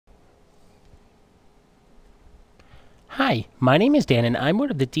Hi, my name is Dan and I'm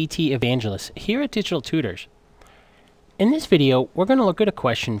one of the DT evangelists here at Digital Tutors. In this video, we're going to look at a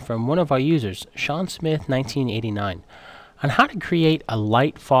question from one of our users, Sean Smith 1989, on how to create a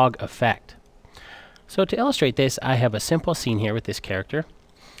light fog effect. So to illustrate this, I have a simple scene here with this character.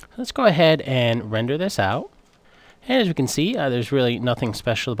 Let's go ahead and render this out. And as we can see, there's really nothing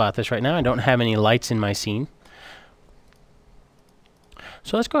special about this right now. I don't have any lights in my scene.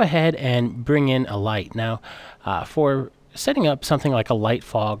 So let's go ahead and bring in a light. Now, for setting up something like a light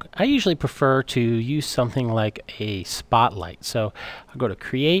fog, I usually prefer to use something like a spotlight. So I'll go to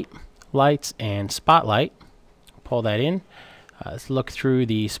Create, Lights, and Spotlight. Pull that in. Let's look through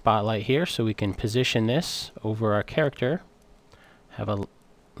the spotlight here so we can position this over our character. Have a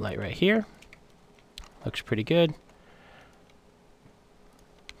light right here. Looks pretty good.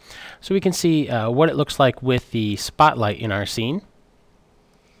 So we can see what it looks like with the spotlight in our scene.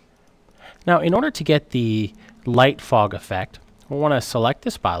 Now, in order to get the light fog effect, we'll want to select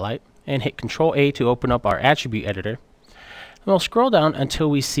the spotlight and hit Control-A to open up our attribute editor. And we'll scroll down until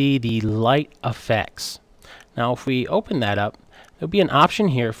we see the light effects. Now, if we open that up, there'll be an option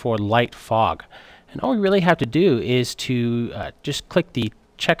here for light fog. And all we really have to do is to just click the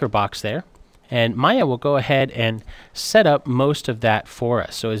checker box there. And Maya will go ahead and set up most of that for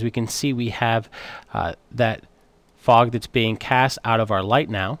us. So as we can see, we have that fog that's being cast out of our light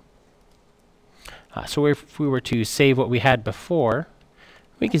now. So if we were to save what we had before,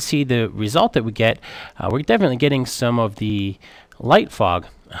 we can see the result that we get. We're definitely getting some of the light fog,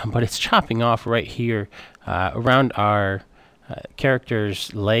 but it's chopping off right here around our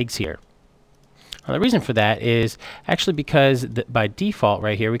character's legs here. Now, the reason for that is actually because by default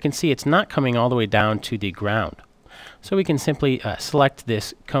right here, we can see it's not coming all the way down to the ground. So we can simply select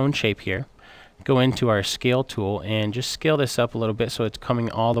this cone shape here, go into our scale tool, and just scale this up a little bit so it's coming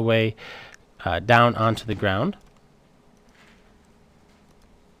all the way down onto the ground.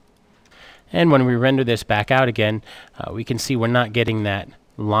 And when we render this back out again, we can see we're not getting that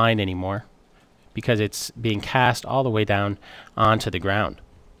line anymore because it's being cast all the way down onto the ground.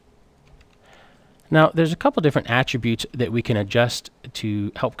 Now, there's a couple different attributes that we can adjust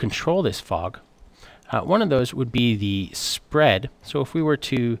to help control this fog. One of those would be the spread. So if we were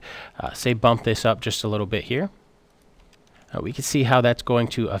to, say, bump this up just a little bit here, we can see how that's going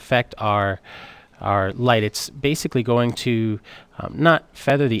to affect our light. It's basically going to not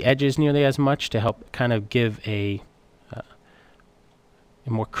feather the edges nearly as much to help kind of give a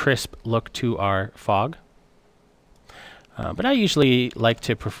more crisp look to our fog. But I usually like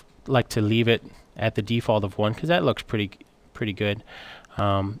to leave it at the default of 1 because that looks pretty good.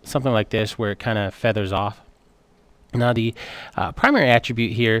 Something like this where it kind of feathers off. Now the primary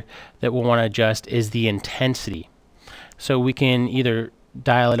attribute here that we'll want to adjust is the intensity. So we can either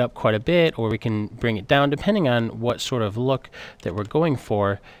dial it up quite a bit or we can bring it down depending on what sort of look that we're going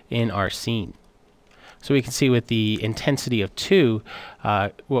for in our scene. So we can see with the intensity of 2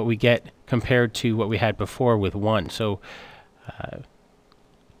 what we get compared to what we had before with 1. So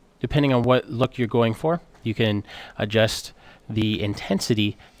depending on what look you're going for, you can adjust the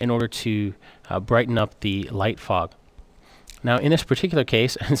intensity in order to brighten up the light fog. Now in this particular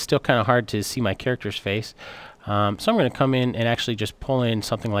case, it's still kind of hard to see my character's face. So I'm going to come in and actually just pull in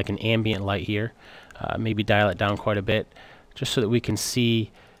something like an ambient light here. Maybe dial it down quite a bit just so that we can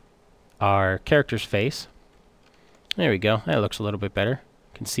see our character's face. There we go. That looks a little bit better.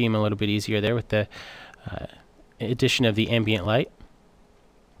 You can see him a little bit easier there with the addition of the ambient light.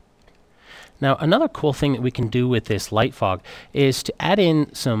 Now, another cool thing that we can do with this light fog is to add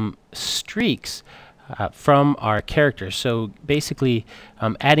in some streaks from our characters. So basically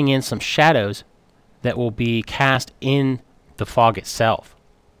adding in some shadows that will be cast in the fog itself.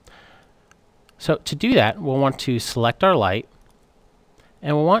 So to do that, we'll want to select our light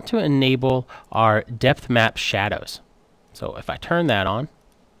and we'll want to enable our depth map shadows. So if I turn that on,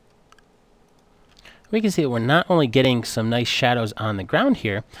 we can see that we're not only getting some nice shadows on the ground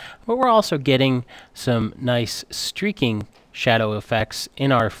here, but we're also getting some nice streaking shadow effects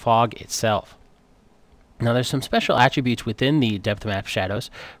in our fog itself. Now there's some special attributes within the depth map shadows.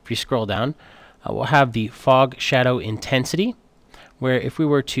 If you scroll down, we'll have the fog shadow intensity, where if we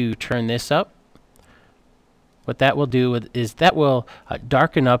were to turn this up, what that will do is that will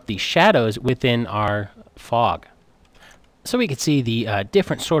darken up the shadows within our fog. So we can see the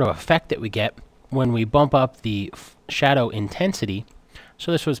different sort of effect that we get when we bump up the shadow intensity.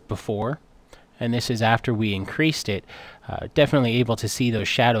 So this was before, and this is after we increased it. Definitely able to see those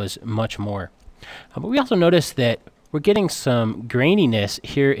shadows much more. But we also notice that we're getting some graininess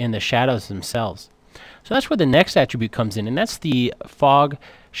here in the shadows themselves. So that's where the next attribute comes in, and that's the fog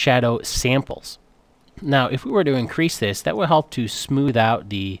shadow samples. Now, if we were to increase this, that will help to smooth out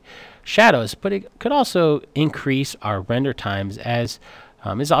the shadows, but it could also increase our render times, as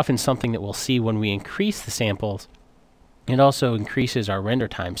is often something that we'll see when we increase the samples. It also increases our render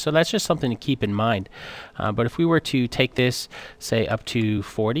time. So that's just something to keep in mind. But if we were to take this, say, up to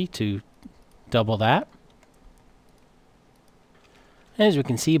 40 to double that, as we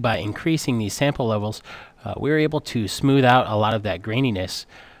can see, by increasing these sample levels, we were able to smooth out a lot of that graininess.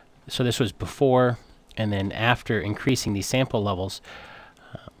 So this was before and then after increasing these sample levels.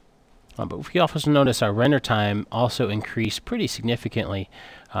 But we also notice our render time also increased pretty significantly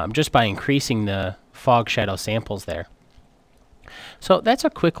just by increasing the fog shadow samples there. So that's a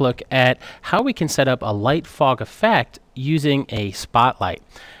quick look at how we can set up a light fog effect using a spotlight.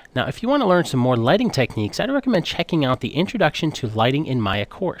 Now, if you want to learn some more lighting techniques, I'd recommend checking out the Introduction to Lighting in Maya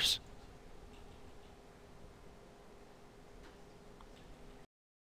course.